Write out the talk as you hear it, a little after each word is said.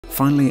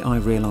Finally, I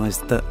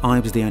realised that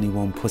I was the only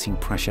one putting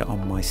pressure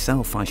on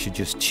myself. I should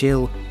just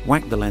chill,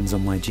 whack the lens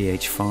on my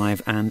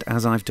GH5, and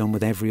as I've done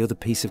with every other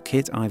piece of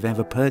kit I've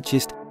ever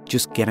purchased,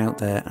 just get out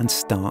there and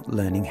start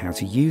learning how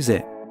to use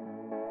it.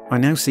 I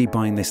now see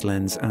buying this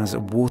lens as a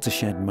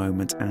watershed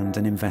moment and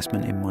an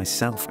investment in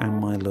myself and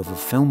my love of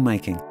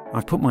filmmaking.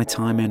 I've put my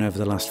time in over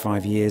the last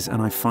 5 years,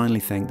 and I finally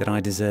think that I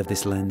deserve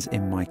this lens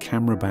in my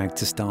camera bag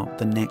to start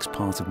the next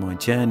part of my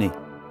journey.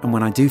 And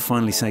when I do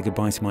finally say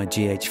goodbye to my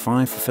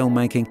GH5 for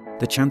filmmaking,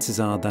 the chances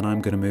are that I'm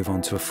going to move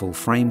on to a full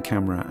frame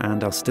camera,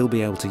 and I'll still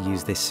be able to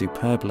use this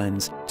superb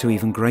lens to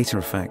even greater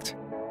effect.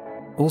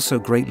 Also,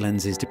 great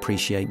lenses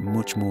depreciate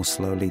much more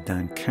slowly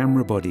than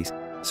camera bodies,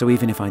 so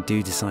even if I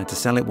do decide to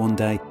sell it one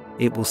day,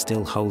 it will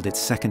still hold its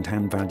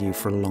second-hand value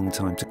for a long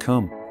time to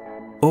come.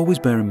 Always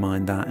bear in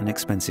mind that an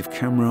expensive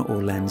camera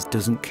or lens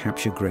doesn't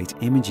capture great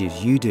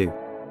images, you do.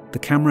 The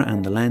camera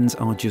and the lens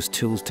are just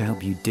tools to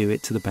help you do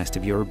it to the best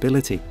of your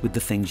ability with the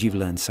things you've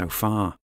learned so far.